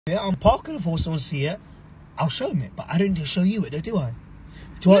Yeah, I'm parking for someone to see it. I'll show them it, but I don't need to show you it, though, do I?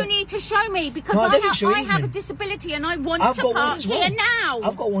 You need to show me because No, I have a disability and I want to park here now.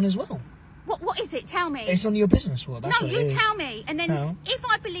 I've got one as well. What is it? Tell me. It's on your business. Well, that's no, what it is. you tell me, and then if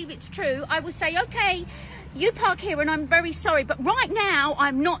I believe it's true, I will say, okay, you park here, and I'm very sorry, but right now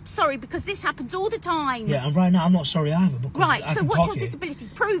I'm not sorry because this happens all the time. Yeah, and right now I'm not sorry either. Because right. I So what's your disability?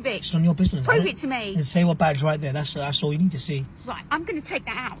 Prove it. It's on your business. Prove it to me. And say what badge right there. That's all you need to see. Right. I'm going to take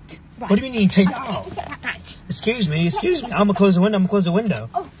that out. Right. What do you mean you take that out? Get that badge. Excuse me. I'm gonna close the window.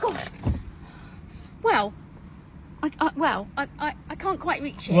 Oh God. Well. I can't quite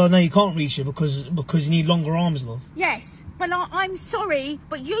reach it. Well, no, you can't reach it because you need longer arms, love. Yes. Well, I'm sorry,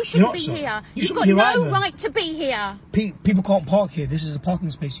 but you shouldn't be here. You've got no right to be here. People can't park here. This is a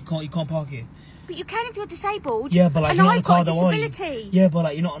parking space. You can't park here. But you can if you're disabled. Yeah, but like you're not in a car, though, are you? Disability. Yeah, but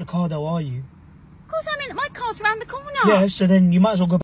like you're not in a car, though, are you? Of course, I'm in. My car's around the corner. Yeah, so then you might as well go